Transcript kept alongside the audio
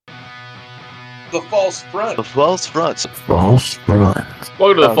The false front. The false fronts. False front.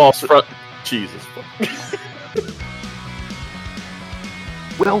 Welcome to the false front. Jesus.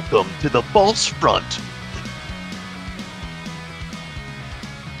 Welcome to the false front.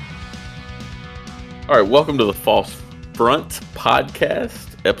 All right, welcome to the False Front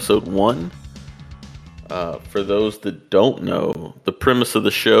podcast, episode 1. For those that don't know, the premise of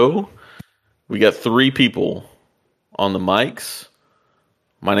the show, we got 3 people on the mics.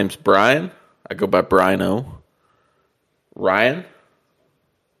 My name's Brian. I go by Bryno. Ryan.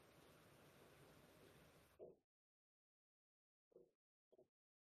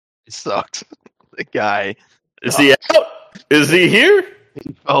 It sucks. The guy Is he out? Is he here?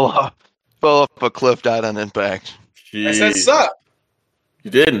 fell off a cliff, died on impact. Jeez. I said sup.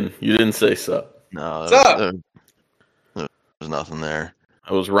 You didn't say sup. No, Sup? there's nothing there.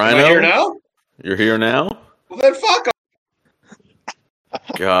 That was Am Ryno. I here now? You're here now? Well, then fuck off.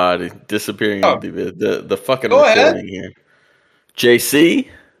 God, he's disappearing Oh. into the fucking Go recording ahead. here. JC?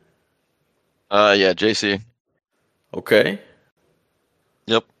 Yeah, JC. Okay.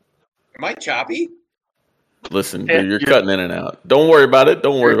 Yep. Am I choppy? Listen, Yeah, dude, you're you're- cutting in and out. Don't worry about it.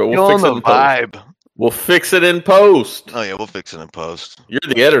 Don't worry about it. We'll Feeling fix it the in post. vibe. We'll fix it in post. Oh yeah, we'll fix it in post. You're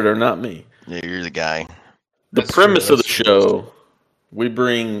the editor, not me. Yeah, you're the guy. The That's premise true, of the that's true. show, we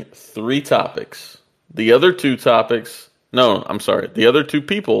bring 3 topics. The other 2 topics, no, I'm sorry. The other 2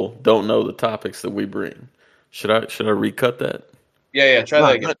 people don't know the topics that we bring. Should I recut that? Yeah, try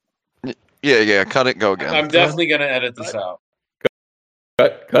that again. Yeah, cut it, go again. I'm definitely going to edit this out.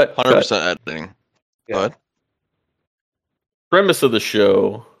 Cut. 100% editing. Yeah. Go ahead. Premise of the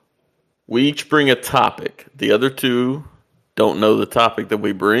show, we each bring a topic. The other 2 don't know the topic that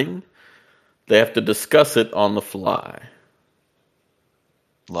we bring. They have to discuss it on the fly.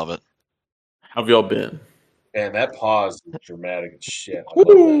 Love it. How have y'all been? Man, that pause is dramatic as shit. I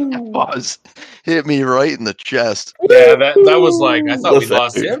love that. Buzz hit me right in the chest. Yeah, that was like, I thought we Listen,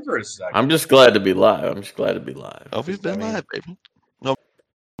 lost him for a second. I'm just glad to be live. Oh, we've been live, baby. No All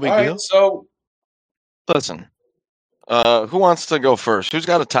big right, deal. so Listen, who wants to go first? Who's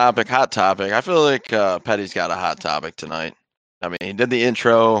got a topic? Hot topic. I feel like Petty's got a hot topic tonight. I mean, he did the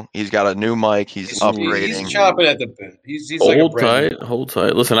intro. He's got a new mic. He's upgrading. he's chopping at the bit. He's like a brand new- Hold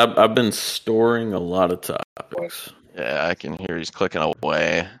tight. Listen, I've been storing a lot of topics. Yeah, I can hear he's clicking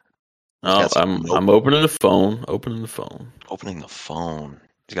away. Oh, got some I'm opening the phone. Opening the phone.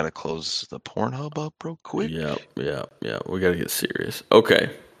 He's got to close the Pornhub up real quick. Yeah. We got to get serious. Okay.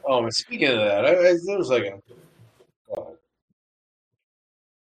 Oh, and speaking of that, there was like a. Go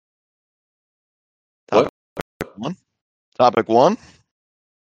ahead. Topic one? Is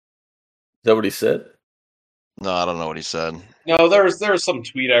that what he said? No, I don't know what he said. No, there was some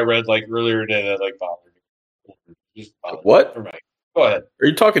tweet I read like earlier today that like bothered me. Just bothered me. What? Never mind. Go ahead. Are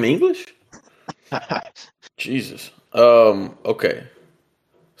you talking English? Jesus. Okay.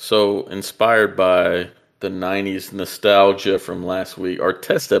 So, inspired by the 90s nostalgia from last week, our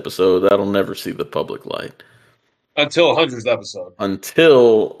test episode, that'll never see the public light. Until 100th episode.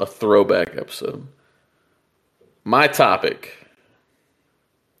 Until a throwback episode. My topic.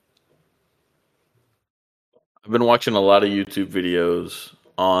 I've been watching a lot of YouTube videos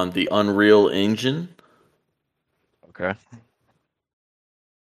on the Unreal Engine. Okay.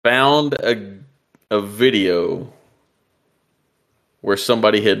 Found a video where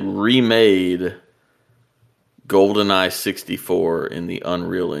somebody had remade GoldenEye 64 in the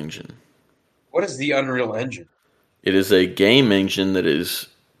Unreal Engine. What is the Unreal Engine? It is a game engine that is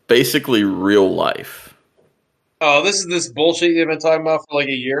basically real life. Oh, this is this bullshit you've been talking about for like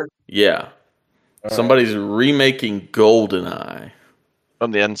a year? Yeah. All Somebody's remaking GoldenEye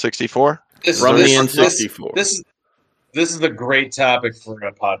From the N64? This, from this, the this- N64. This is a great topic for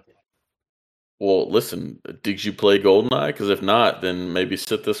a podcast. Well, listen, did you play GoldenEye? Because if not, then maybe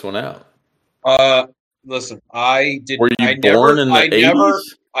sit this one out. Listen, I did. Were you I born never, in the I 80s?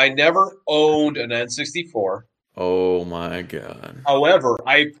 I never owned an N64. Oh my God. However,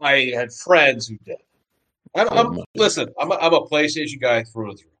 I had friends who did. Listen, I'm a PlayStation guy through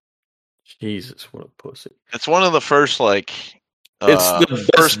and through. Jesus, what a pussy. It's one of the first, like... It's the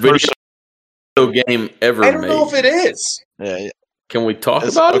best video game ever I don't made. know if it is. Yeah, Can we talk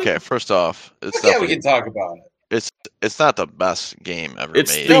it's, about okay, it? first off, it's Yeah, we definitely- can talk about it. it's not the best game ever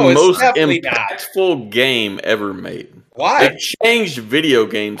It's made. the No, it's most definitely not. impactful game ever made. Why? It changed video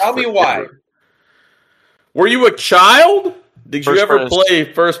games. Tell me why. forever. Were you a child? Did you First ever person- play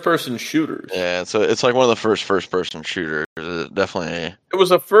first-person shooters? Yeah, so it's like one of the first-person shooters. It definitely... It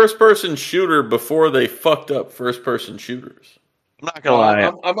was a first-person shooter before they fucked up first-person shooters. I'm not gonna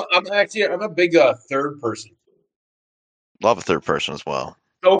lie. I'm a big third person. Love a third person as well.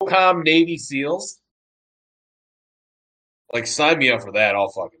 SOCOM Navy SEALs. Like, sign me up for that. I'll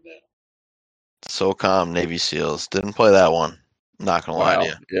fucking do. SOCOM Navy SEALs. Didn't play that one. Not gonna lie to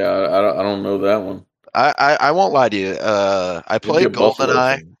you. Yeah, I don't know that one. I won't lie to you. I played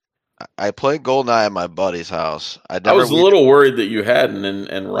GoldenEye. Thing. I played GoldenEye at my buddy's house. I was a little worried that you hadn't,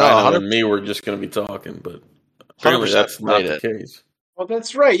 and Ryno and me were just going to be talking, but apparently that's not the case. Well,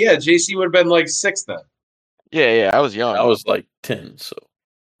 that's right. Yeah, JC would have been like 6 then. Yeah, I was young. I was like 10, so.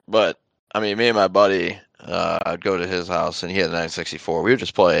 But, I mean, me and my buddy, I'd go to his house, and he had a 964. We would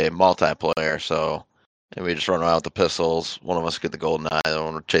just play multiplayer, so, and we just run around with the pistols. One of us get the GoldenEye, the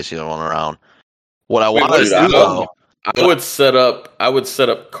one chasing the one around. What I wanted to do, though... I would set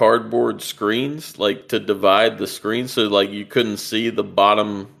up cardboard screens, like, to divide the screen so, like, you couldn't see the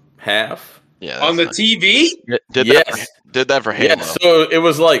bottom half. Yeah, on the TV. Did that for Halo. Yeah, so it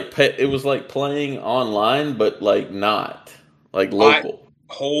was like playing online, but like not like local.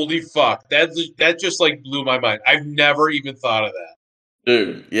 Holy fuck! That just like blew my mind. I've never even thought of that,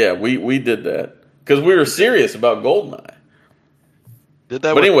 dude. Yeah, we did that because we were serious about GoldenEye. But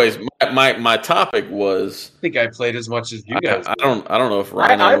anyways, my topic was. I think I played as much as you guys. I don't know if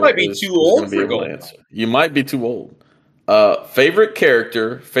Ryno I might be too old for GoldenEye. You might be too old. Favorite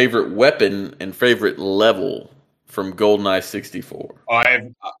character, favorite weapon, and favorite level from GoldenEye 64.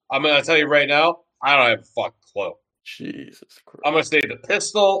 I'm gonna tell you right now. I don't have a fucking clue. Jesus Christ! I'm gonna say the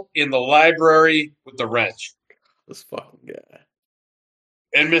pistol in the library with the wrench. This fucking guy.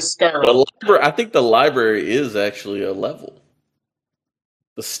 And Miss Scarlet. I think the library is actually a level.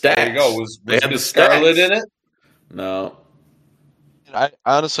 The stats. There you go. Was Miss Scarlet in it? No. I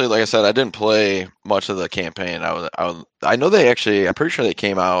honestly, like I said, I didn't play much of the campaign. I know they actually. I'm pretty sure they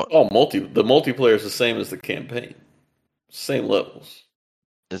came out. Oh, the multiplayer is the same as the campaign. Same levels.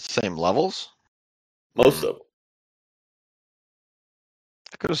 It's the same levels. Most of them.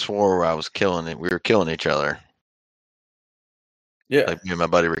 I could have swore we were killing each other. Yeah, like me and my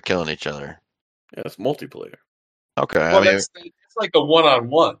buddy were killing each other. Yeah, it's multiplayer. Okay, well, it's like a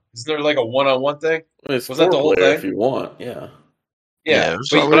one-on-one. Is there like a one-on-one thing? Was that the whole thing? If you want, yeah. Yeah,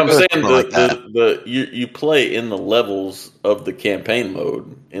 but I'm saying you play in the levels of the campaign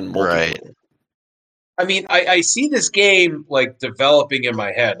mode in multiplayer. Right. I mean, I see this game like developing in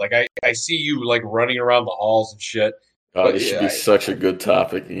my head. Like I see you like running around the halls and shit. Oh, this should be such a good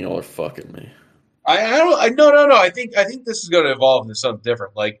topic, and y'all are fucking me. No. I think this is going to evolve into something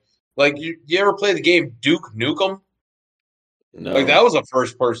different. Like you ever play the game Duke Nukem? No. Like that was a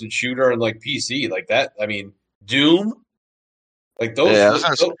first-person shooter on like PC. Like that. I mean, Doom. Like those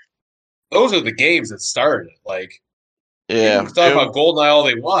are the games that started it. Like, yeah, people can talk about GoldenEye all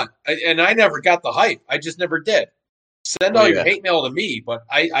they want, and I never got the hype. I just never did. Send all your hate mail to me, but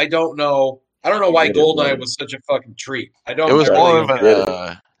I don't know. I don't know why GoldenEye was such a fucking treat. I don't. It was more of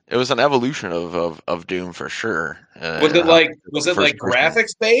it was an evolution of Doom for sure. Was it like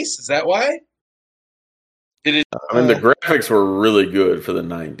graphics based? Is that why? Did it? I mean, the graphics were really good for the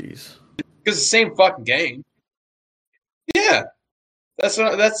 90s. Because the same fucking game. Yeah. That's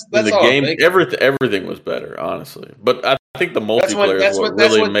the game. Everything was better, honestly. But I think the multiplayer is what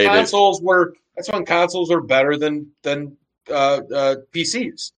really made it. That's when consoles were better than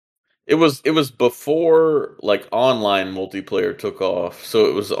PCs. It was before like online multiplayer took off, so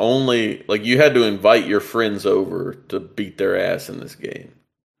it was only like you had to invite your friends over to beat their ass in this game.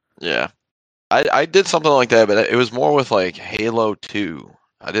 Yeah, I did something like that, but it was more with like Halo 2.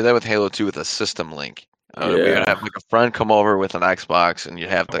 I did that with Halo 2 with a system link. We're gonna have like a friend come over with an Xbox, and you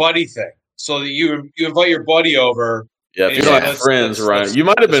have the buddy thing. So that you invite your buddy over. Yeah, if you don't have friends, Ryan, you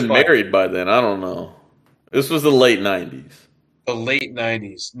might have been married by then. I don't know. This was the late 90s. The late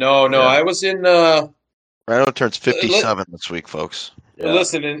 90s. No, I was in. Ryno turns 57 this week, folks. Yeah.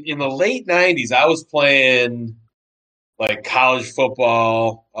 Listen, in the late 90s, I was playing like college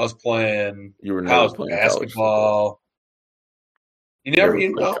football. I was playing college basketball. You never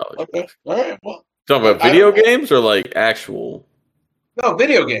know? Okay. All right. Well. Talking about video games or like actual? No,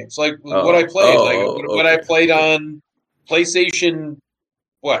 video games. Like what I played. What I played on PlayStation.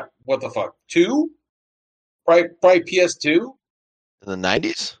 What the fuck? 2? Probably PS2. In the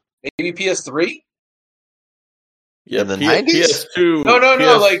 90s? Maybe PS3? Yeah, in the 90s? PS2.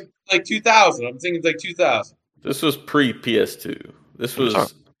 No, like 2000. I'm thinking like 2000. This was pre-PS2. This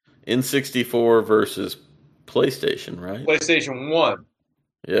was N64 versus PlayStation, right? PlayStation 1.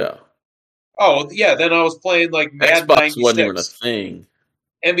 Yeah. Oh, yeah, then I was playing like Madden Xbox 96. Wasn't even a thing.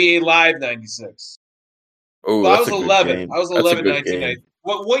 NBA Live 96. Oh, so I was 11. I was 11 in 1990.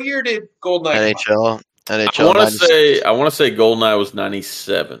 What year did GoldenEye come out? NHL. I want to say GoldenEye was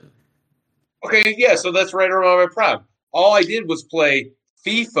 97. Okay, yeah, so that's right around my prime. All I did was play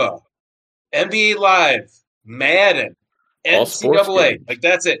FIFA, NBA Live, Madden, All sports NCAA. games. Like,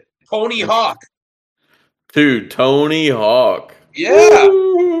 that's it. Tony Hawk. Dude, Tony Hawk. Yeah.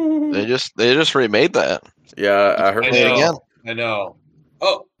 Woo! They just remade that. Yeah, I heard that again. I know.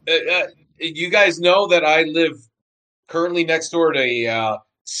 Oh, you guys know that I live currently next door to a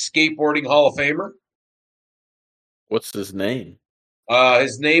skateboarding Hall of Famer? What's his name?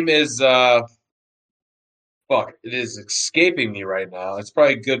 His name is fuck. It is escaping me right now. It's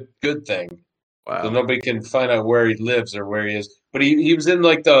probably a good thing. Wow. So nobody can find out where he lives or where he is. But he was in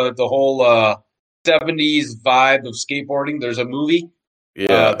like the whole 70s vibe of skateboarding. There's a movie.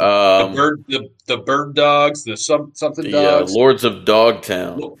 Yeah. The bird dogs, the something dogs. Lords of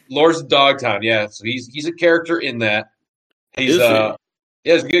Dogtown. Lords of Dogtown, yeah. So he's a character in that. He's yeah,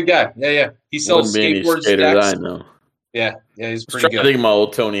 he's a good guy. Yeah. He sells skateboards. I know. Yeah, he's pretty good. I think of my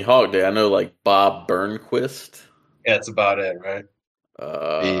old Tony Hawk day. I know like Bob Burnquist. Yeah, that's about it, right?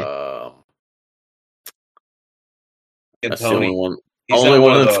 That's the only one. Only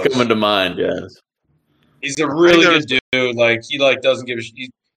one that's coming to mind, yes. He's a really good dude. Like he doesn't give a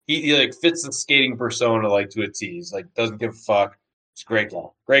shit. He like fits the skating persona like to a T. He's like doesn't give a fuck. It's a great guy.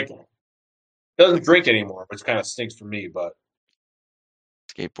 Great guy. Doesn't drink anymore, which kind of stinks for me, but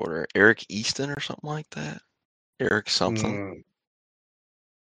skateboarder Eric Easton or something like that. Eric something.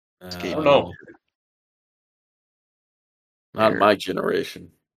 I don't know. Not my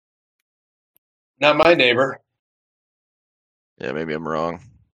generation. Not my neighbor. Yeah, maybe I'm wrong.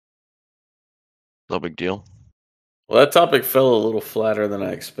 No big deal. Well, that topic fell a little flatter than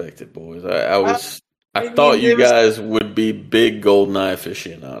I expected, boys. I thought you guys would be big GoldenEye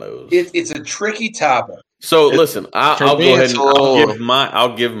aficionados. It's a tricky topic. So listen, I'll go ahead and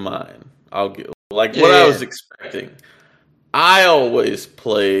I'll give mine. What I was expecting. I always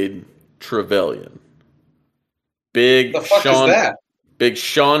played Trevelyan. Big the fuck Sean, is that? Big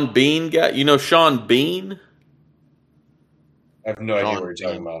Sean Bean guy. You know Sean Bean? I have no idea what you're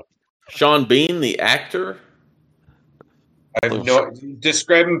talking about. Sean Bean, the actor. I have no.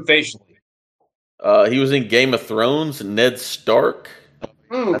 Describe him facially. He was in Game of Thrones. Ned Stark.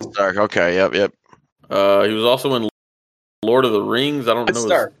 Ned Stark. Okay. Yep. He was also in Lord of the Rings. I don't know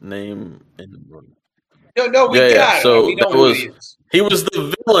his name. No, we got it. So we know who he is. He was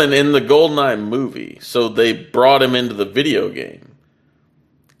the villain in the GoldenEye movie, so they brought him into the video game.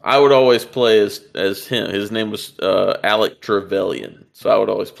 I would always play as him. His name was Alec Trevelyan, so I would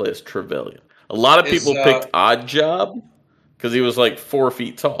always play as Trevelyan. A lot of people picked Odd Job because he was like 4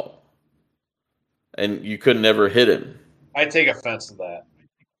 feet tall, and you could never hit him. I take offense to that.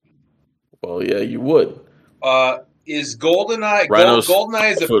 Well, yeah, you would. Is GoldenEye?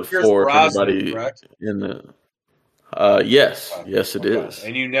 GoldenEye is a Pierce Brosnan, correct? In the yes, it is.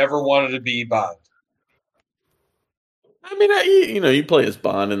 And you never wanted to be Bond. I mean, you play as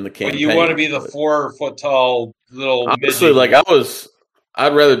Bond in the campaign. But you want to be the 4 foot tall little. Honestly,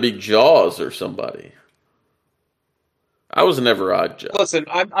 I'd rather be Jaws or somebody. I was never Odd Job. Listen,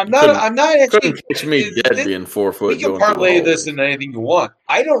 I'm not actually. Couldn't catch me dead being 4 foot. We can parlay this into anything you want.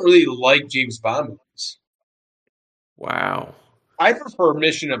 I don't really like James Bond movies. Wow. I prefer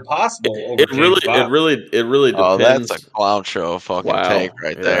Mission Impossible over James Bond. It really depends. Oh, that's a clown show fucking take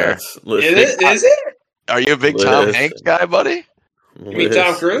right there. Is it? Are you a big Tom Hanks guy, buddy? You mean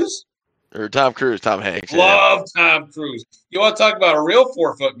Tom Cruise? Or Tom Cruise, Tom Hanks. Love Tom Cruise. You want to talk about a real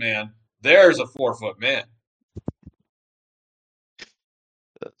 4 foot man? There's a 4 foot man.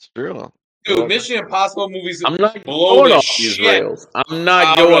 That's true. Dude, Mission Impossible movies. I'm not going off these rails. I'm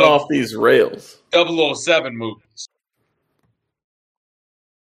not going off these rails. 007 movies.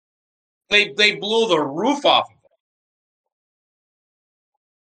 They blew the roof off of them.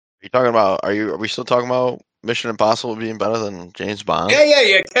 Are you talking about? Are we still talking about Mission Impossible being better than James Bond?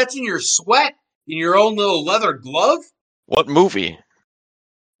 Yeah. Catching your sweat in your own little leather glove. What movie?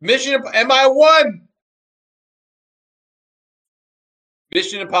 MI1.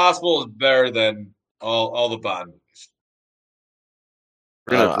 Mission Impossible is better than all the Bond movies.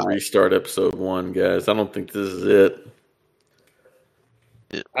 We're gonna have to restart episode 1, guys. I don't think this is it.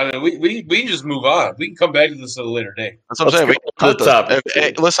 I mean, we can just move on. We can come back to this at a later date. That's what I'm saying. We topic.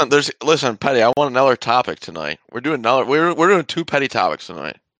 Hey, listen, Petty. I want another topic tonight. We're doing 2 petty topics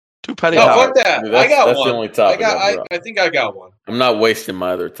tonight. 2 petty. No, fuck that. I got one. That's the only topic. I think I got one. I'm not wasting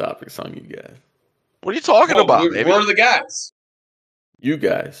my other topics on you guys. What are you talking about? Where are the guys? You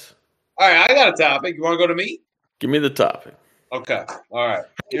guys. All right, I got a topic. You want to go to me? Give me the topic. Okay. All right.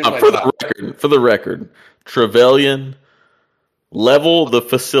 For the record, Trevelyan. Level the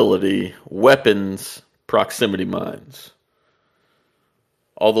facility, weapons, proximity mines.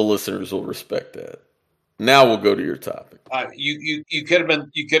 All the listeners will respect that. Now we'll go to your topic. You could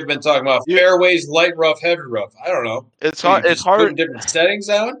have been talking about fairways, light rough, heavy rough. I don't know. It's hard. It's hard. Putting different settings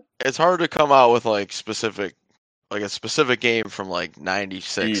on. It's hard to come out with a specific game from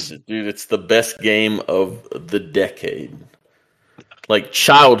 '96. Jesus, dude, it's the best game of the decade. Like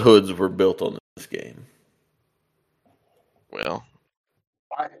childhoods were built on this game. Well,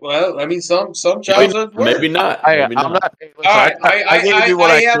 I mean, some childhoods were. Maybe not. I'm not. I gave you what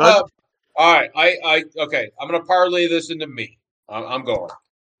I could. All right, okay. I'm gonna parlay this into me. I'm going.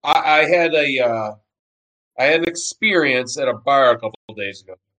 I had an experience at a bar a couple of days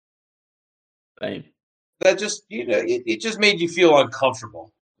ago. Same. That just it just made you feel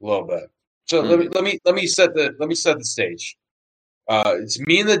uncomfortable a little bit. So let me set the stage. It's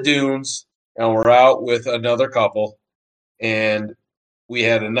me and the Dunes, and we're out with another couple, and we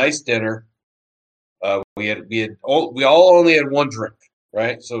had a nice dinner. We all only had one drink,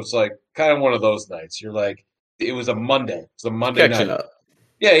 right? So it's like kind of one of those nights. You're like, it was a Monday. It's a Monday night. Up.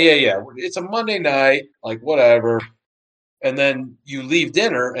 Yeah. It's a Monday night, like whatever. And then you leave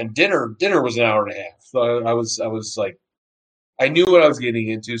dinner, and dinner was an hour and a half. So I was like, I knew what I was getting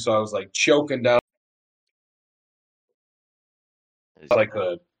into, so I was like choking down as I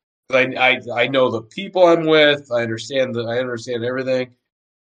could. I know the people I'm with. I understand everything.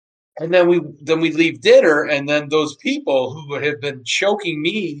 And then we leave dinner, and then those people who have been choking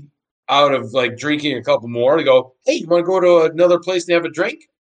me out of like drinking a couple more, to go, hey, you want to go to another place and have a drink?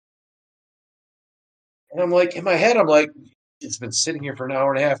 And I'm like, in my head, I'm like, it's been sitting here for an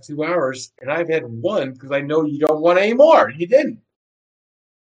hour and a half, 2 hours, and I've had one because I know you don't want any more. You didn't.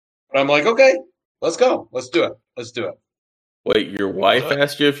 But I'm like, okay, let's go. Let's do it. Wait, your wife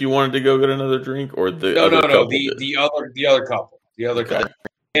asked you if you wanted to go get another drink, or the no, other couple the other couple, the other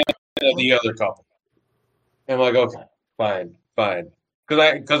couple. And I'm like, okay, fine,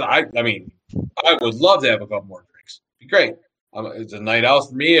 because I mean, I would love to have a couple more drinks. It'd be great. It's a night out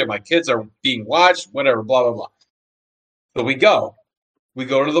for me, and my kids are being watched. Whatever, blah blah blah. So we go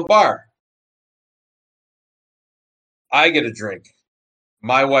to the bar. I get a drink.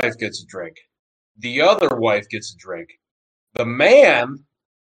 My wife gets a drink. The other wife gets a drink. The man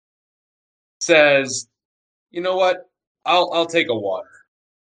says, "You know what? I'll take a water."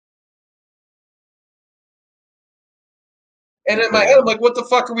 And in my head, I'm like, "What the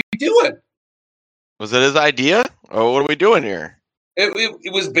fuck are we doing?" Was it his idea, or what are we doing here?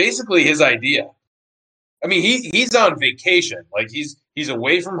 It was basically his idea. I mean, he's on vacation. Like he's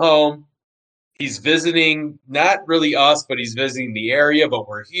away from home. He's visiting, not really us, but he's visiting the area. But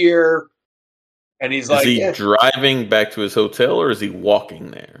we're here, and he's like, is he driving back to his hotel, or is he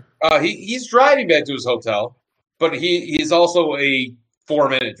walking there? He's driving back to his hotel, but he's also a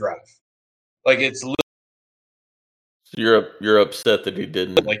 4-minute drive. Like it's. So you're upset that he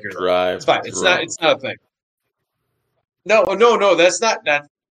didn't drive. It's fine. It's not a thing. No. That's not.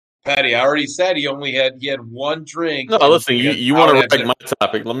 Patty, I already said he had one drink. No, listen, you want to wreck my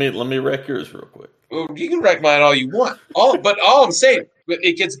topic. Let me wreck yours real quick. Well, you can wreck mine all you want. All I'm saying,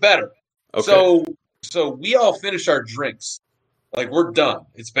 it gets better. Okay. So we all finish our drinks. Like we're done.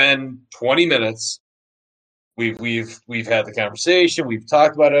 It's been 20 minutes. We've had the conversation. We've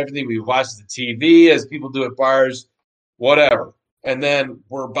talked about everything. We've watched the TV as people do at bars, whatever. And then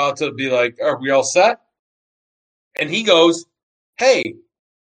we're about to be like, are we all set? And he goes, hey,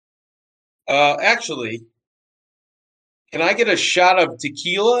 actually, can I get a shot of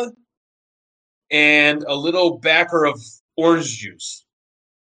tequila and a little backer of orange juice?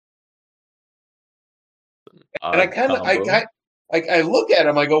 And I look at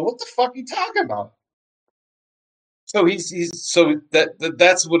him. I go, what the fuck are you talking about? So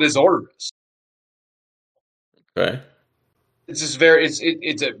that's what his order is. Okay. It's just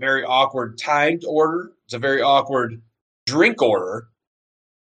it's a very awkward timed order. It's a very awkward drink order.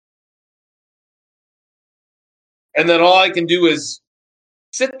 And then all I can do is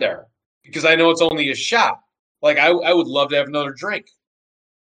sit there because I know it's only a shot. Like I would love to have another drink.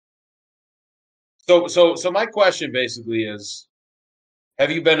 So my question basically is,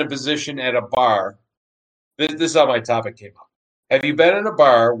 have you been in a position at a bar? This is how my topic came up. Have you been in a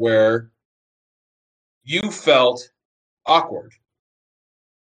bar where you felt awkward?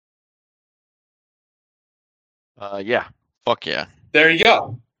 Yeah. Fuck yeah. There you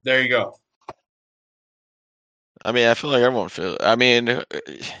go. I mean, I feel like everyone feels. I mean,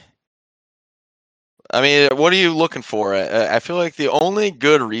 what are you looking for? I feel like the only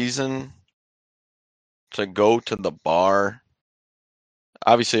good reason to go to the bar,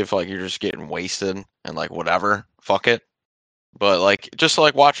 obviously, if like you're just getting wasted and like whatever, fuck it. But like, just to,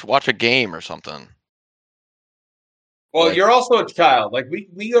 like watch a game or something. Well, like, you're also a child. Like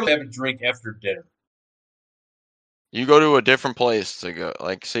we go to have a drink after dinner. You go to a different place to go.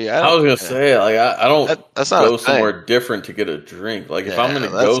 Like, see, I was gonna say, like, I don't that's not go somewhere different to get a drink. Like, if I'm gonna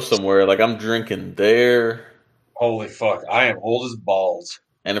go somewhere, like, I'm drinking there. Holy fuck! I am old as balls.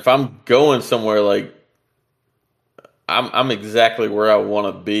 And if I'm going somewhere, like, I'm exactly where I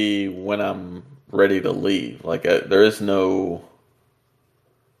want to be when I'm ready to leave. Like, there is no.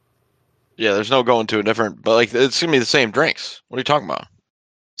 Yeah, there's no going to a different, but like it's gonna be the same drinks. What are you talking about?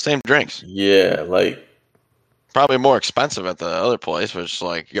 Same drinks. Yeah, like probably more expensive at the other place, which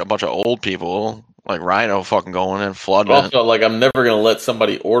like you got a bunch of old people like Ryno fucking going and flooding. Also, like I'm never gonna let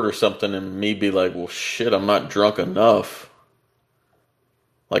somebody order something and me be like, well, shit, I'm not drunk enough.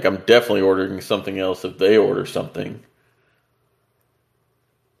 Like I'm definitely ordering something else if they order something.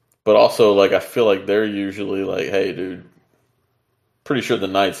 But also, like I feel like they're usually like, hey, dude, pretty sure the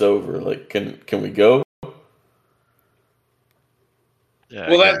night's over. Like, can we go? Yeah,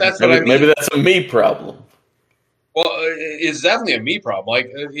 well, that's what I mean. Maybe that's a me problem. Well, it's definitely a me problem. Like,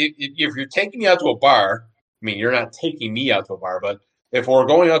 if you're taking me out to a bar, I mean, you're not taking me out to a bar, but if we're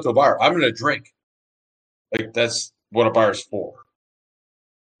going out to a bar, I'm going to drink. Like, that's what a bar is for.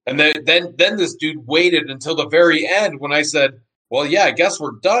 And then this dude waited until the very end when I said, well, yeah, I guess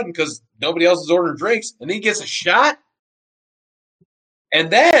we're done because nobody else is ordering drinks. And he gets a shot. And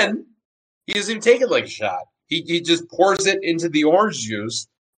then he doesn't even take it like a shot. He just pours it into the orange juice,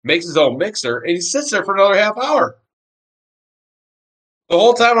 makes his own mixer, and he sits there for another half hour. The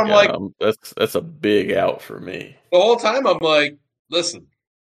whole time I'm like, that's a big out for me. The whole time I'm like, listen.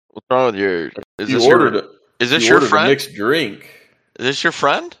 What's wrong with your? Is you this ordered your a friend? mixed drink. Is this your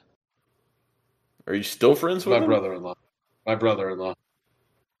friend? Are you still friends with my brother-in-law? My brother-in-law.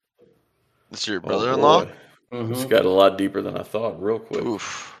 This your brother-in-law? Mm-hmm. This got a lot deeper than I thought. Real quick.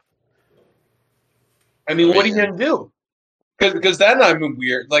 Oof. I mean, what are you gonna do? Because then I'm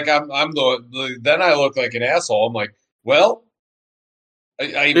weird. Like then I look like an asshole. I'm like, well,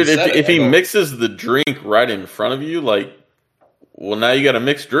 dude, if he mixes the drink right in front of you, like, well, now you got a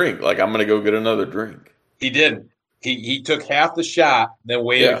mixed drink. Like, I'm gonna go get another drink. He didn't. He took half the shot, then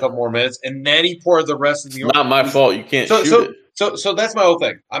waited a couple more minutes, and then he poured the rest of the. It's not my fault. You can't shoot it. So that's my whole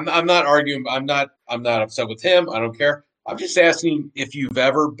thing. I'm not arguing. I'm not upset with him. I don't care. I'm just asking if you've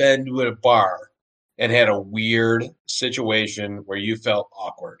ever been to a bar and had a weird situation where you felt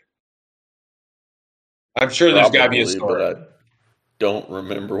awkward. I'm sure there's got to be a story. But I don't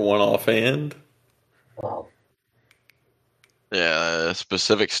remember one offhand. Wow. Yeah, a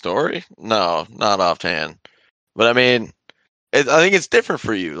specific story? No, not offhand. But I mean, I think it's different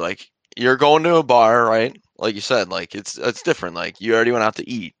for you. Like you're going to a bar, right? Like you said, like it's different. Like you already went out to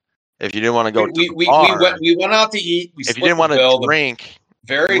eat. If you didn't want to go to the bar, we went out to eat. If you didn't want to drink,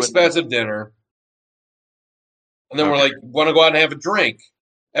 very expensive dinner, and then we're like, want to go out and have a drink?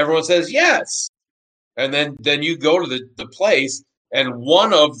 Everyone says yes, and then you go to the place, and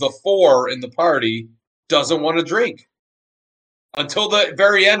one of the four in the party doesn't want to drink until the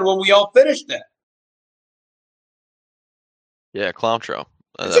very end when we all finished it. Yeah, clown show.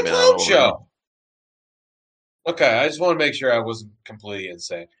 It's a clown show. Okay, I just want to make sure I wasn't completely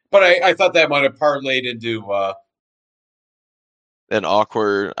insane. But I thought that might have parlayed into an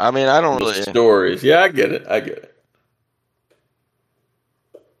awkward. I mean, I don't really stories. Yeah, I get it.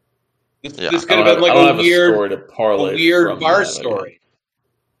 This could have been like a weird bar story.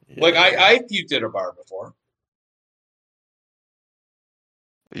 Yeah. Like I puked at a bar before.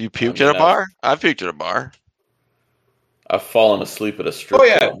 You puked at a bar? I've puked at a bar. I've fallen asleep at a strip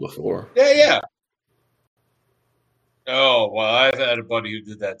club before. Yeah. Oh, well, I've had a buddy who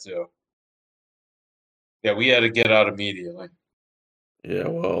did that too. Yeah, we had to get out immediately. Yeah,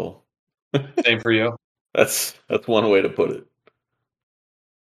 well. Same for you? That's one way to put it.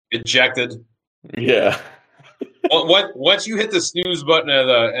 Ejected. Yeah. Once you hit the snooze button at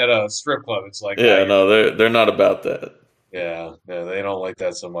a strip club, it's like they're not about that. Yeah, they don't like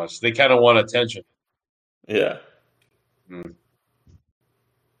that so much. They kind of want attention. Yeah.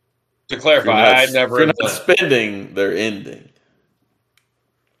 To clarify, if you're not spending, they're ending.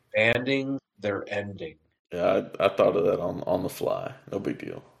 Ending, they're ending. Yeah, I thought of that on the fly. No big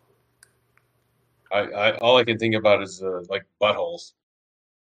deal. I all I can think about is like buttholes.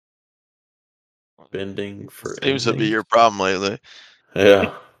 Bending for seems to be your problem lately.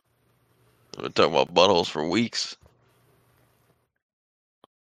 Yeah. We've been talking about buttholes for weeks.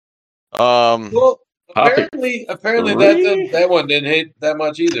 Well, apparently that one didn't hit that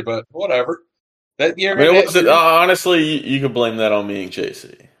much either, but whatever. Honestly, you could blame that on me and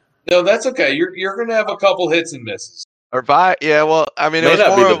JC. No, that's okay. You're gonna have a couple hits and misses. Or well, I mean, it may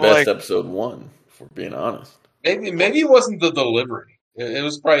not be the best episode one, if we're being honest. Maybe it wasn't the delivery. It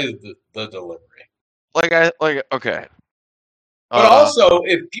was probably the delivery. okay. But also,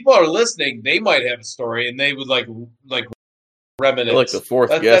 if people are listening, they might have a story, and they would like reminisce. Like the fourth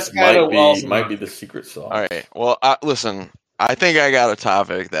guest might be the secret sauce. All right. Well, listen. I think I got a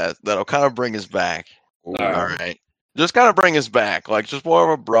topic that'll kind of bring us back. All right. Just kind of bring us back, like just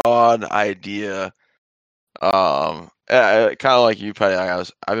more of a broad idea. Kind of like you, Petty.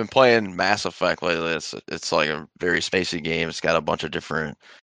 I've been playing Mass Effect lately. It's like a very spacey game. It's got a bunch of different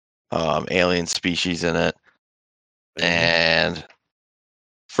alien species in it. And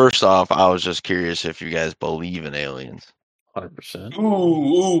first off, I was just curious if you guys believe in aliens. 100%.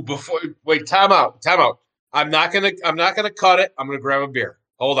 Ooh! Wait, time out. I'm not gonna cut it. I'm gonna grab a beer.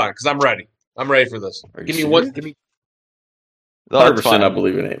 Hold on, because I'm ready. I'm ready for this. Give me one. 100%. I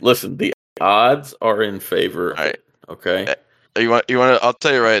believe in it. Listen, the odds are in favor. All right. Okay. You want to? I'll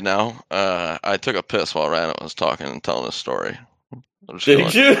tell you right now. I took a piss while Ryno was talking and telling this story.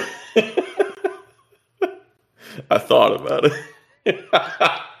 Did you? I thought about it.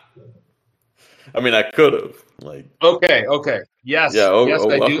 I mean, I could have. Like. Okay. Yes. Yeah. Yes,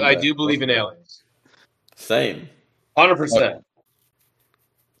 I do believe in aliens. Same. 100%.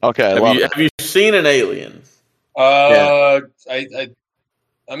 Okay. Have you seen an alien? I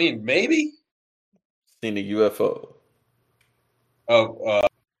mean, maybe. Seen a UFO? I've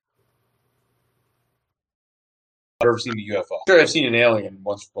never seen a UFO. Sure, I've seen an alien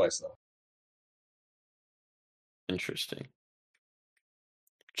once or twice though. Interesting.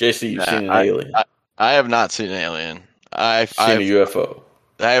 JC, you've seen an alien? I have not seen an alien. I've seen a UFO.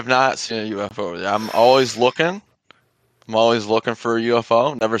 I have not seen a UFO. I'm always looking. I'm always looking for a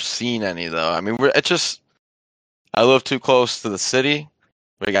UFO. Never seen any though. I mean, I live too close to the city.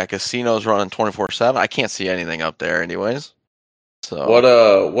 We got casinos running 24/7. I can't see anything up there, anyways.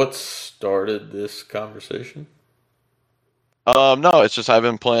 So what started this conversation? No, it's just I've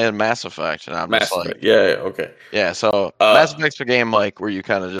been playing Mass Effect, and I'm Mass Effect. Yeah, okay. Yeah, so Mass Effect's a game like where you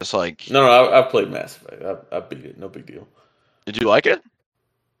kind of just like. No, I played Mass Effect. I beat it. No big deal. Did you like it?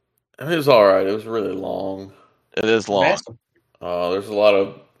 I mean, it was all right. It was really long. It is long. There's a lot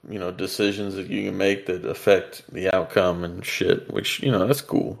of decisions that you can make that affect the outcome and shit. Which that's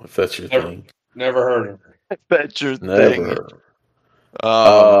cool if that's your thing. Never heard of it. If that's your thing.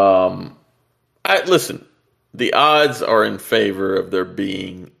 Listen. The odds are in favor of there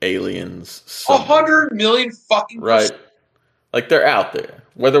being aliens. 100 million fucking %. Right. Like they're out there.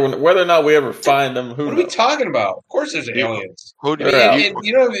 Whether or not we ever find them, who knows? What are we talking about? Of course, there's aliens. Who do you?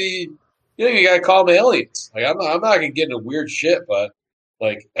 You don't even gotta call them aliens. Like I'm not gonna get into weird shit, but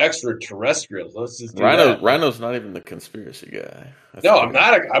like extraterrestrials. Let's just do that. Ryno's not even the conspiracy guy. No, I'm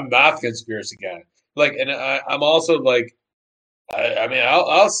not. I'm not the conspiracy guy. Like, and I'm also like. I mean,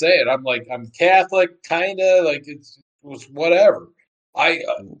 I'll say it. I'm Catholic, kind of like it's whatever. I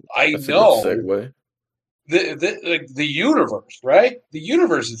know the universe, right? The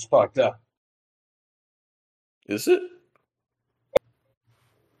universe is fucked up. Is it?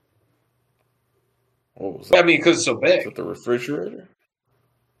 What was that? I mean, because it's so big. Is it the refrigerator?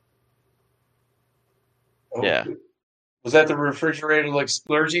 Oh, yeah. Was that the refrigerator like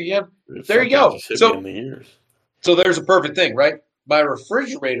splurging again? There you go. So there's a perfect thing, right? My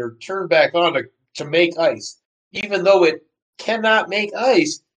refrigerator turned back on to make ice, even though it cannot make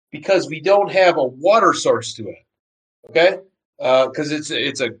ice because we don't have a water source to it. Okay, because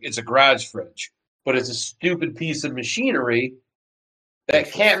it's a garage fridge, but it's a stupid piece of machinery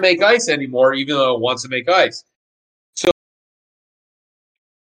that can't make ice anymore, even though it wants to make ice. So,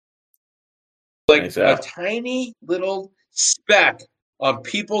 like a tiny little speck on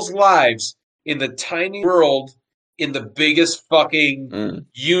people's lives in the tiny world in the biggest fucking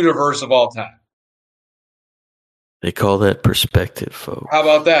universe of all time. They call that perspective, folks. How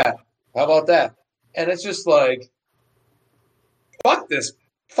about that? And it's just like, fuck this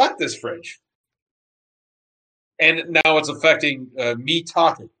fridge. And now it's affecting me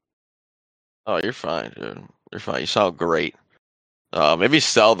talking. Oh, you're fine, dude. You're fine. You sound great. Maybe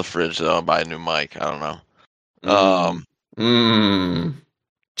sell the fridge though and buy a new mic. I don't know.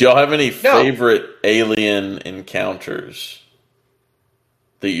 Do y'all have any favorite alien encounters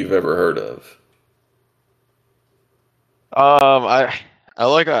that you've ever heard of? I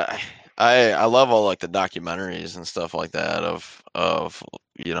love all like the documentaries and stuff like that of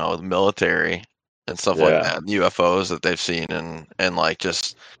the military and stuff like that, UFOs that they've seen and like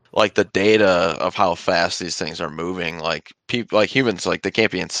just like the data of how fast these things are moving. Like people, like humans, like they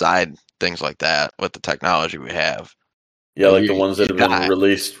can't be inside things like that with the technology we have. Yeah, like the ones that have been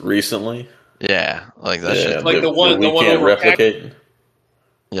released recently. Yeah, like that shit. Like the one can't replicate.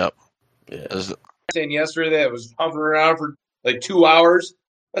 Yep. Yeah. Saying yesterday that was hovering around for like 2 hours.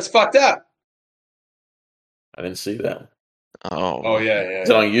 That's fucked up. I didn't see that. Oh yeah. Is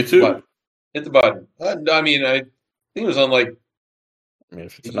it on YouTube? Hit the button. I mean, I think it was on like. I mean,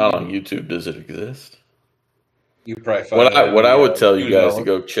 if it's not on YouTube, does it exist? You probably find what I would tell you guys to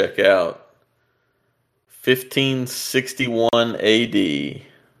go check out. 1561 AD,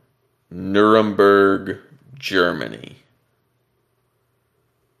 Nuremberg, Germany.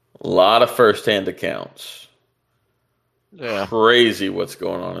 A lot of first-hand accounts. Yeah. Crazy what's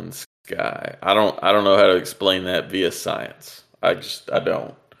going on in the sky. I don't know how to explain that via science. I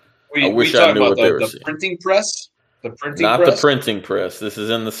don't. I wish I knew what they were seeing. Printing press? The printing Not press? the printing press. This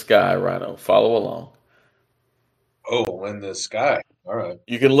is in the sky, Ryno. Follow along. Oh, in the sky. All right.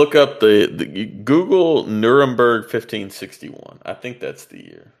 You can look up you Google Nuremberg 1561. I think that's the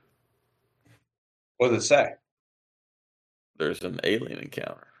year. What does it say? There's an alien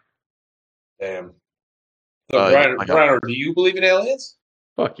encounter. Damn. So, Bryno, do you believe in aliens?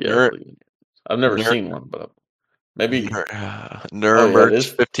 Fuck yeah. I've never seen one, but maybe Nuremberg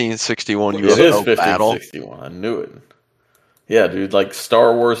 1561 UFO it is 1561. Battle. I knew it. Yeah, dude, like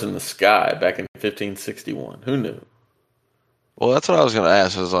Star Wars in the sky back in 1561. Who knew? Well, that's what I was going to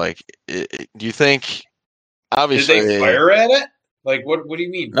ask. Was like, do you think? Obviously, did they fire at it? Like, what do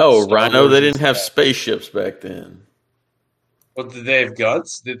you mean? No, Ryno. They didn't have spaceships back then. But did they have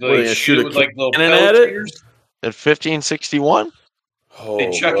guns? Did they shoot it with like little cannon at it? In 1561? Oh,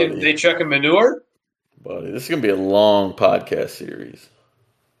 they chucking manure? Buddy, this is gonna be a long podcast series.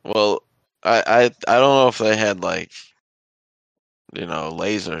 Well, I don't know if they had like,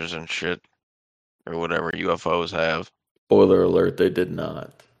 lasers and shit or whatever UFOs have. Spoiler alert: they did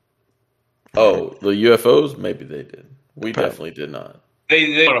not. Oh, the UFOs? Maybe they did. We definitely did not.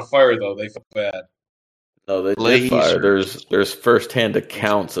 They want to fire though. They felt bad. No, they did fire. There's first-hand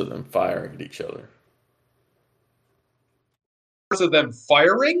accounts of them firing at each other. Of them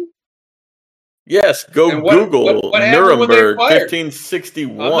firing? Yes, go Google Nuremberg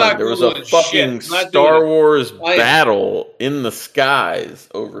 1561. There was a fucking Star Wars battle in the skies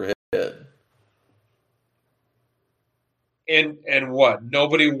overhead. And what?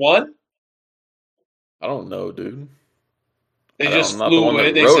 Nobody won? I don't know, dude. They just flew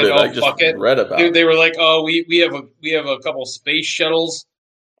in. They said, "Oh, fuck it." Read about they were like, "Oh, we have a couple space shuttles.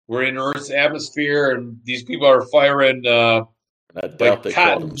 We're in Earth's atmosphere, and these people are firing like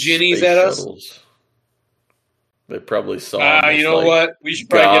cotton ginnies at us." Shuttles. They probably saw. You know what? We should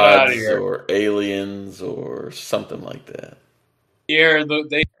probably get out of here. Or aliens, or something like that. Yeah,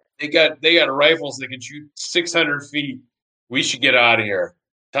 they got rifles that can shoot 600 feet. We should get out of here.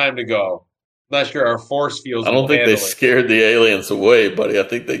 Time to go. Not sure our force fields. I don't think they scared the aliens away, buddy. I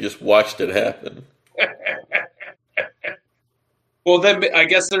think they just watched it happen. Well, then I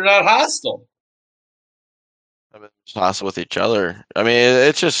guess they're not hostile. I mean, it's hostile with each other. I mean,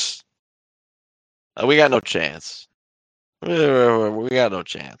 it's just we got no chance. We got no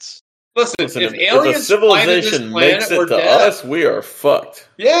chance. Listen, if aliens if a civilization makes it to us, we are fucked.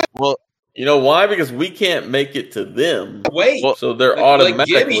 Yeah. Well, you know why? Because we can't make it to them. Wait. So they're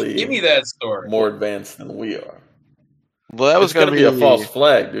automatically give me that story. More advanced than we are. Well, that was going to be a false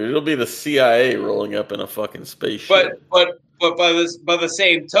flag, dude. It'll be the CIA rolling up in a fucking spaceship. But by the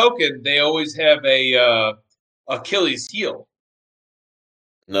same token, they always have a Achilles heel.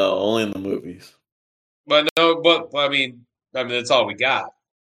 No, only in the movies. But I mean that's all we got.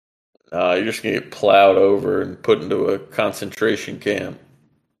 You're just gonna get plowed over and put into a concentration camp.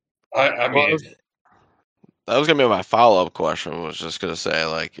 I mean, that was gonna be my follow-up question. Was just gonna say,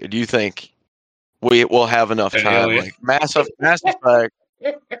 like, do you think we will have enough time? Like, Mass Effect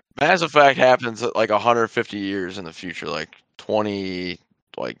happens at like 150 years in the future, like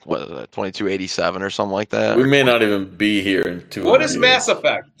 2287 or something like that. We may not even be here in 200 What is years. Mass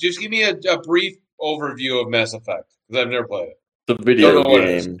Effect? Just give me a brief overview of Mass Effect because I've never played it. It's a video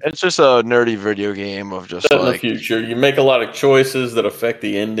game. It's just a nerdy video game of just in the future. You make a lot of choices that affect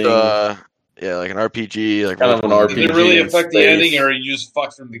the ending. Yeah, like an RPG. Like kind of an RPG. Did it really affect the ending, or you just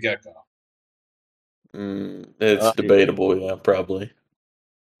fucked from the get-go? It's debatable. Yeah, probably. I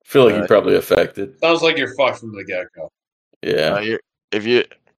feel like you probably affected. Sounds like you're fucked from the get-go. Yeah.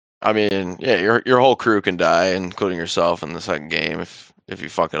 Your whole crew can die, including yourself in the second game if you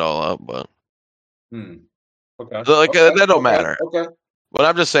fuck it all up. But okay, so, that don't matter. Okay. What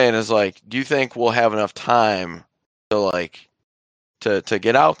I'm just saying is, like, do you think we'll have enough time to to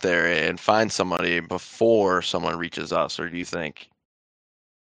get out there and find somebody before someone reaches us, or do you think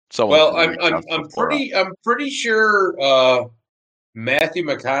someone? Well, I'm pretty sure Matthew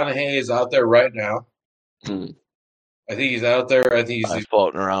McConaughey is out there right now. I think he's out there. I think he's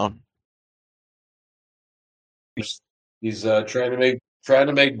floating around. He's trying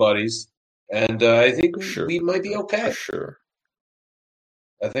to make buddies. and I think we might be okay. For sure.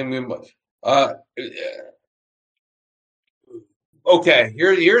 I think we might. Okay,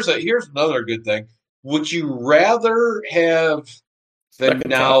 here's another good thing. Would you rather have the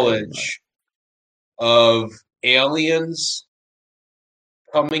knowledge of aliens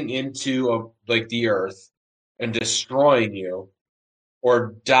coming into like the Earth and destroying you,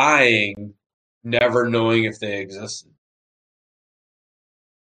 or dying, never knowing if they existed?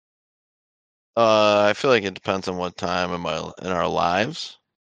 I feel like it depends on what time in our lives.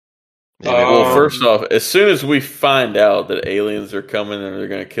 Well, first off, as soon as we find out that aliens are coming and they're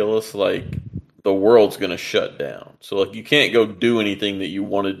going to kill us, like, the world's going to shut down. So, like, you can't go do anything that you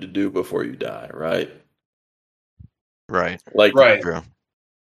wanted to do before you die, right? Right. Like, right.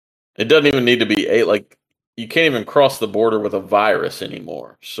 It doesn't even need to be like, you can't even cross the border with a virus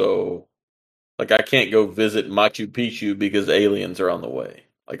anymore. So, like, I can't go visit Machu Picchu because aliens are on the way.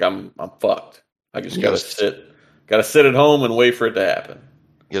 Like, I'm fucked. I just gotta sit at home and wait for it to happen.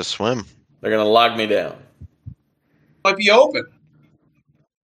 You gotta swim. They're gonna lock me down. Might be open.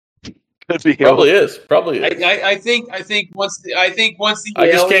 Could be Probably open. is. Probably is. I think once the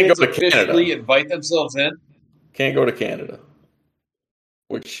aliens officially invite themselves in. Can't go to Canada.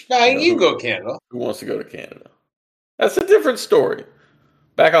 Which you can go to Canada. Who wants to go to Canada? That's a different story.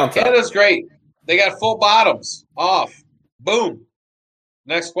 Back on top. Canada's great. They got full bottoms. Off. Boom.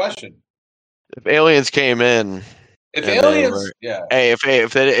 Next question. If aliens came in, if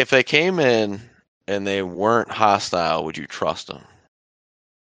they came in and they weren't hostile, would you trust them?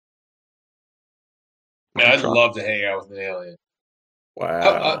 Man, I'd love to hang out with an alien.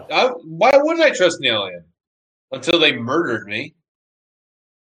 Wow. Why wouldn't I trust an alien? Until they murdered me.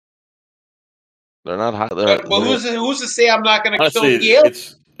 They're not hot. Well, who's to say I'm not going to kill the alien?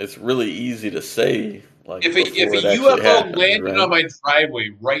 It's really easy to say. Like, if a UFO landed on my driveway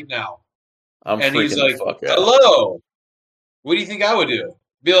right now, and he's like, "Hello," what do you think I would do?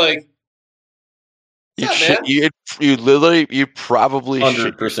 Be like, "What's up, man?" You probably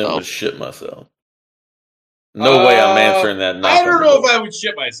 100% would shit myself. No way I'm answering that. I don't know if I would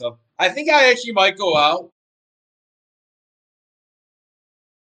shit myself. I think I actually might go out.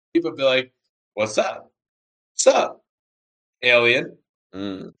 People be like, "What's up? What's up, alien?"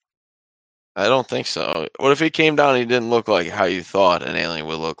 I don't think so. What if he came down and he didn't look like how you thought an alien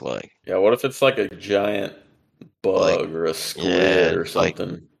would look like? Yeah, what if it's like a giant bug or a squid or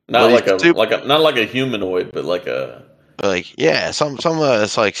something? Not like a humanoid, but like a some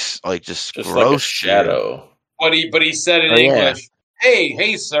it's like just gross like a shadow. But he said in English,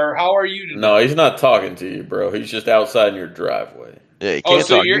 Hey, sir, how are you today? No, he's not talking to you, bro. He's just outside in your driveway. Yeah, you can't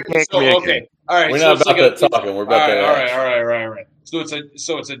talk. You can't communicate. Okay. All right. We're not about that talking. We're about that. All right. So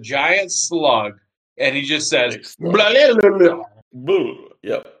it's a giant slug, and he just says, blah, blah, blah.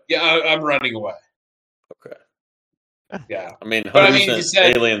 Yep. Yeah, I'm running away. Okay. Yeah. I mean, 100%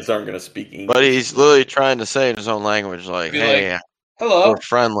 aliens aren't going to speak English. But he's literally trying to say in his own language, like, hey, hello. We're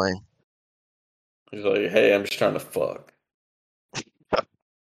friendly. He's like, hey, I'm just trying to fuck.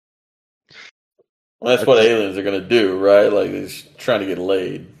 Well, that's what aliens are going to do, right? Like, he's trying to get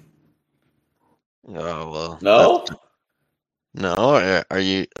laid. Oh, well. No? No? Are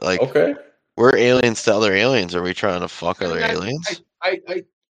you, like... Okay. We're aliens to other aliens. Are we trying to fuck other aliens? I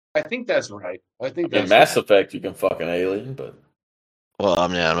think that's right. I think in Mass Effect, you can fuck an alien, but... Well, I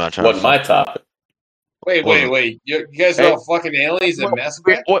mean, I'm not trying wasn't my topic. Wait. You guys are all fucking aliens in Mass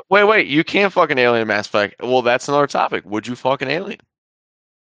Effect? Wait. You can't fuck an alien in Mass Effect. Well, that's another topic. Would you fuck an alien?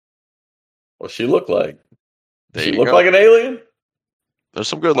 What she look like? Does she look like an alien? There's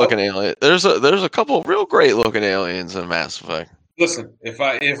some good looking alien. There's a couple of real great looking aliens in Mass Effect. Listen, if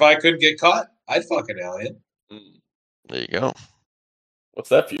I couldn't get caught, I'd fuck an alien. There you go. What's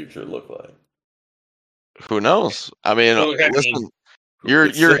that future look like? Who knows? I mean, listen,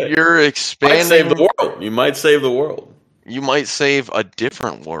 you're expanding. Might save the world. You might save the world. You might save a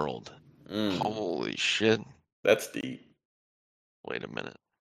different world. Holy shit. That's deep. Wait a minute.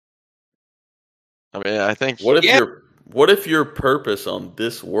 I mean, I think. What if your purpose on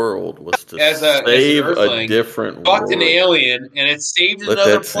this world was to save a different world? Fucked an alien and it saved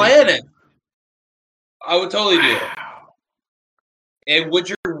another planet. I would totally do it. And would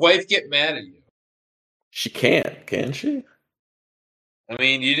your wife get mad at you? She can't, can she? I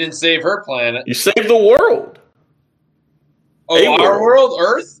mean, you didn't save her planet. You saved the world. Oh, our world,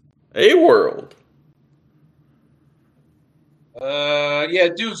 Earth? A world. Yeah,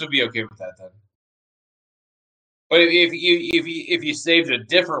 dudes would be okay with that then. But if you saved a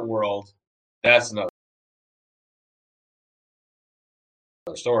different world, that's another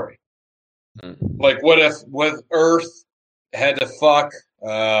story. Like, what if Earth had to fuck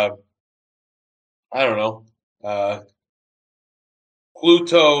I don't know,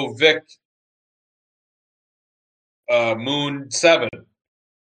 Pluto Vic Moon 7.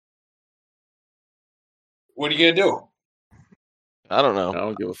 What are you gonna do? I don't know. I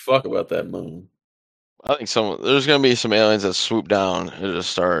don't give a fuck about that moon. I think there's gonna be some aliens that swoop down and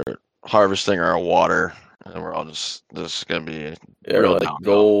just start harvesting our water, and we're all just gonna be real like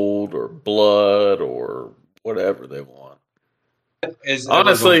gold or blood or whatever they want.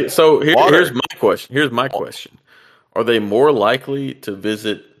 Honestly, so here's my question. Here's my question: are they more likely to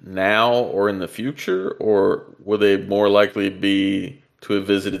visit now or in the future, or will they more likely be to have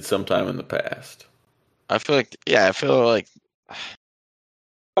visited sometime in the past? I feel like.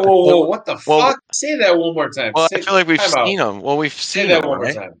 Whoa! What the fuck? Say that one more time. Well, I feel like we've seen them. Well, we've seen that them, one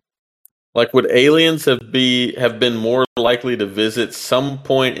right? more time. Like, would aliens have been more likely to visit some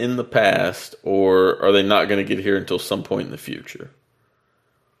point in the past, or are they not going to get here until some point in the future?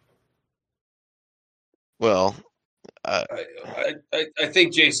 Well, I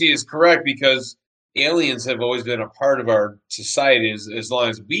think JC is correct because aliens have always been a part of our society as long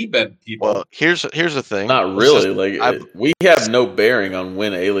as we've been people. Well, here's the thing. Not really. We have no bearing on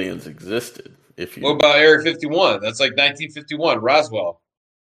when aliens existed. What about Area 51? That's like 1951, Roswell.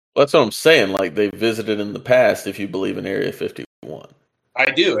 That's what I'm saying. Like, they visited in the past, if you believe in Area 51. I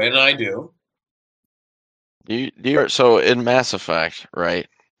do, and I do. So in Mass Effect, right?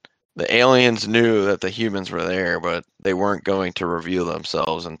 The aliens knew that the humans were there, but they weren't going to reveal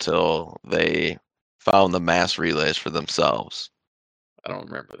themselves until they found the mass relays for themselves. I don't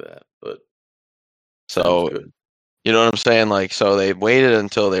remember that, but so you know what I'm saying? Like, so they waited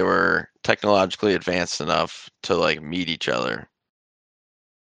until they were technologically advanced enough to like meet each other.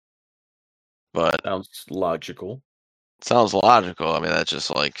 But sounds logical. Sounds logical. I mean, that's just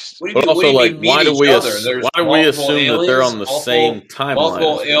like. But also, like, why do we assume that they're on the same timeline?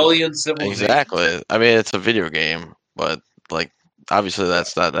 Multiple alien civilizations. Exactly. I mean, it's a video game, but like, obviously,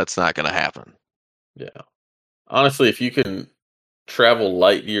 that's not going to happen. Yeah. Honestly, if you can travel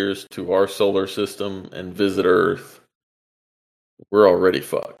light years to our solar system and visit Earth, we're already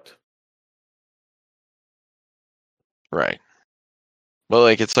fucked. Right. Well,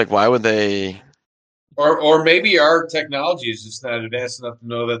 like, it's like, why would they? Or maybe our technology is just not advanced enough to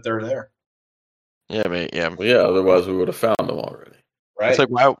know that they're there. Yeah, yeah. Well, yeah, otherwise we would have found them already. Right. It's like,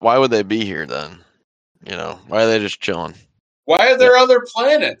 why would they be here then? You know, why are they just chilling? Why are there other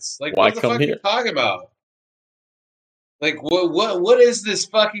planets? Like, why what the fuck are you talking about? Like, what is this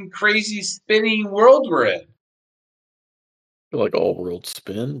fucking crazy spinning world we're in? I feel like all worlds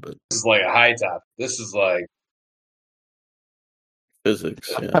spin, but this is like a high top. This is like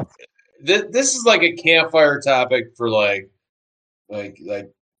physics. Yeah. This is like a campfire topic for like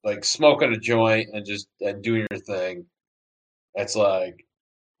smoking a joint and just doing your thing. That's like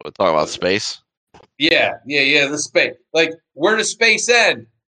we'll talk about space. Yeah. The space. Like, where does space end?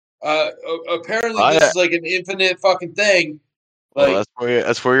 Apparently, this is like an infinite fucking thing. Like, well,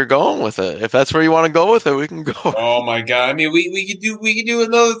 that's where you're going with it. If that's where you want to go with it, we can go. Oh my god! I mean, we could do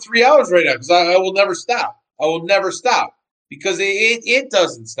another 3 hours right now because I will never stop. I will never stop because it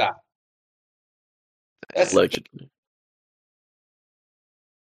doesn't stop. That's allegedly.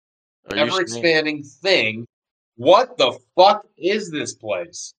 Ever expanding thing. What the fuck is this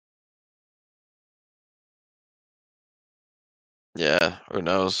place? Yeah, who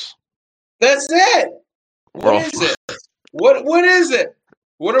knows? That's it. What is it? What is it?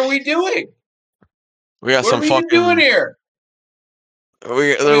 What are we doing? We got what some are we fucking doing here?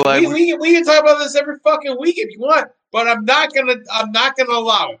 We can talk about this every fucking week if you want, but I'm not gonna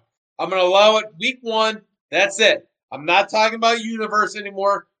allow it. I'm gonna allow it week 1. That's it. I'm not talking about universe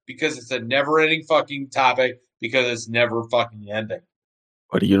anymore because it's a never-ending fucking topic because it's never fucking ending.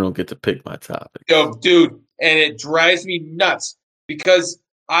 But you don't get to pick my topic. Yo, dude, and it drives me nuts because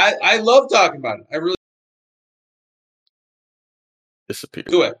I love talking about it. I really disappear.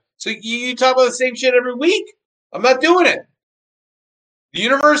 Do it. So you talk about the same shit every week. I'm not doing it. The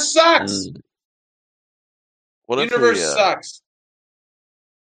universe sucks. The universe sucks.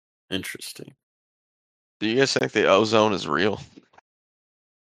 Interesting. Do you guys think the ozone is real?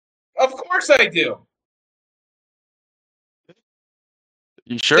 Of course I do.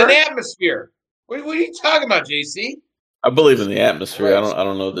 You sure? It's an atmosphere. What are you talking about, JC? I believe in the atmosphere. Right. I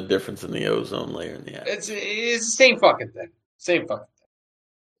don't know the difference in the ozone layer in the atmosphere. It's the same fucking thing. Same fucking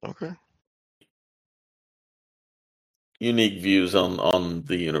thing. Okay. Unique views on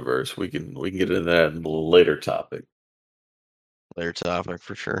the universe. We can get into that in a later topic. Later topic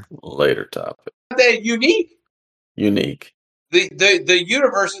for sure. Later topic. That unique. Unique. The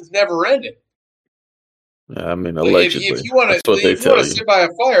universe is never ended. I mean, allegedly. If you want to sit by a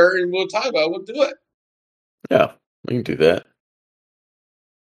fire and we'll talk about it, we'll do it. Yeah, we can do that.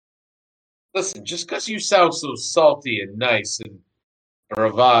 Listen, just because you sound so salty and nice and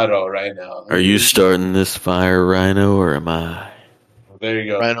bravado right now. Are you starting this fire, Ryno, or am I? There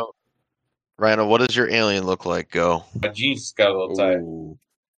you go. Ryno, what does your alien look like? Go. My jeans got a little tight.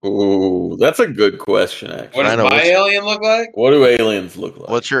 Ooh, that's a good question, actually. What does my alien look like? What do aliens look like?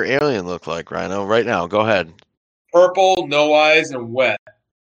 What's your alien look like, Ryno? Right now, go ahead. Purple, no eyes, and wet.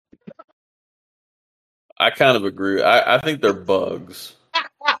 I kind of agree. I think they're bugs.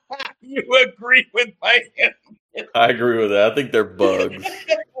 You agree with my alien? I agree with that. I think they're bugs.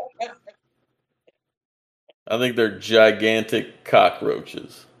 I think they're gigantic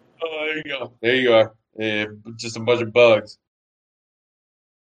cockroaches. Oh, there you go. There you are. Yeah, just a bunch of bugs.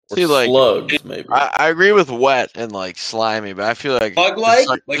 Or slugs, maybe. I agree with wet and like slimy, but I feel like bug-like,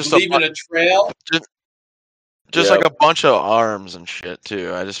 like just leaving a trail. Just like a bunch of arms and shit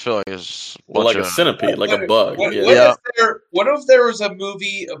too. I just feel like it's like a centipede, like a bug. What if there was a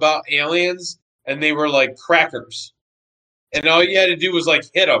movie about aliens and they were like crackers, and all you had to do was like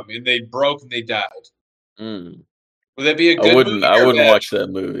hit them and they broke and they died? Mm. Would that be a good movie? I wouldn't watch that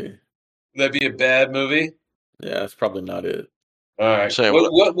movie. Would that be a bad movie? Yeah, that's probably not it. All right.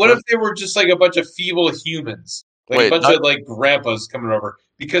 What if they were just like a bunch of feeble humans, like a bunch of like grandpas coming over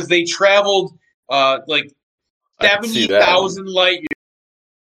because they traveled like 70,000 light years?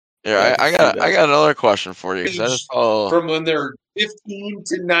 Yeah, I got another question for you. From when they're 15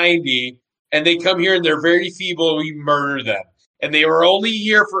 to 90, and they come here and they're very feeble, and we murder them, and they were only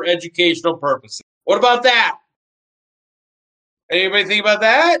here for educational purposes. What about that? Anybody think about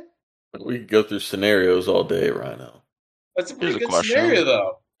that? We could go through scenarios all day, Ryno. That's a pretty good scenario,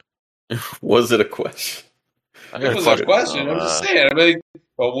 though. Was it a question? It was a question. I'm just saying. I mean,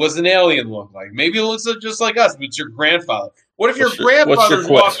 what does an alien look like? Maybe it looks just like us, but it's your grandfather. What if your grandfather's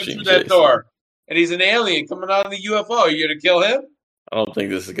walking through that door and he's an alien coming out of the UFO? Are you going to kill him? I don't think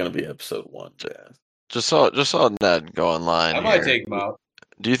this is going to be episode 1, Jazz. Just saw Ned go online. I might take him out.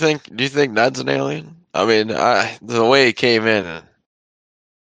 Do you think Ned's an alien? I mean, the way he came in and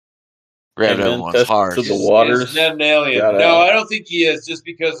grabbed everyone's heart. To the waters. He's not an alien. No, I don't think he is, just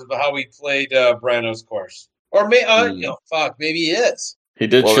because of how he played Bryno's course. Or maybe he is. He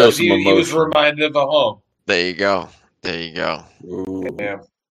did show some emotion. He was reminded of a home. There you go. Yeah.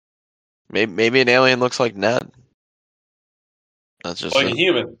 Maybe an alien looks like Ned. That's just like a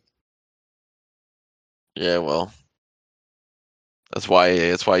human. Yeah, well, that's why he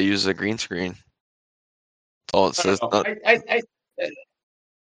uses a green screen. That's all it says.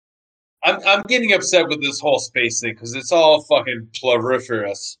 I'm getting upset with this whole space thing because it's all fucking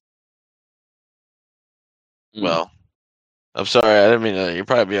pluriferous. Well, I'm sorry. I didn't mean to. You'll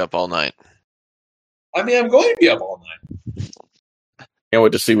probably be up all night. I mean, I'm going to be up all night. Can't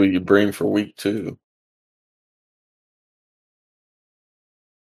wait to see what you bring for week 2.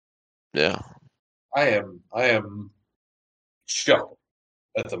 Yeah. I am shocked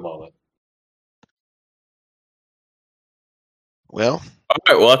at the moment. Well. All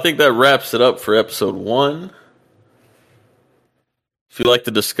right. Well, I think that wraps it up for episode 1. If you like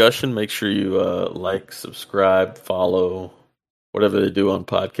the discussion, make sure you like, subscribe, follow, whatever they do on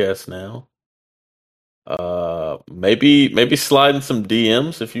podcasts now. Maybe slide in some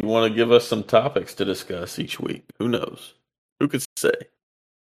DMs if you want to give us some topics to discuss each week. Who knows? Who could say?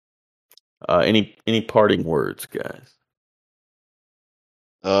 Any parting words, guys?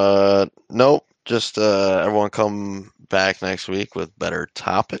 Nope. Just everyone come back next week with better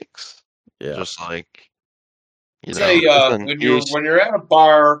topics. Yeah. Just like when you're at a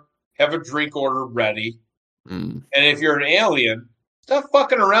bar, have a drink order ready. And if you're an alien, stop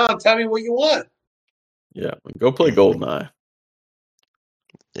fucking around and tell me what you want. Yeah, go play GoldenEye.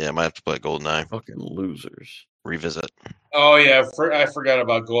 Yeah, I might have to play GoldenEye. Fucking losers. Revisit. Oh yeah, I forgot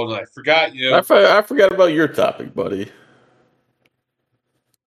about GoldenEye. Forgot you. I forgot about your topic, buddy.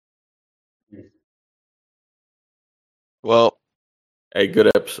 Well, hey,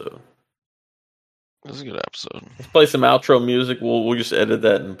 good episode. It was a good episode. Let's play some outro music. We'll just edit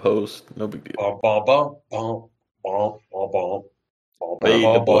that in post. No big deal. Fade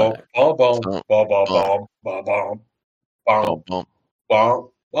to black.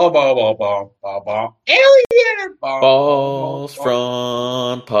 Alien Falls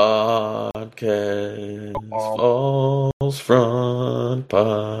Front Podcast. Falls Front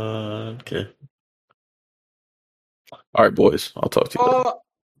Podcast. All right, boys. I'll talk to you later.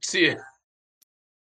 See ya.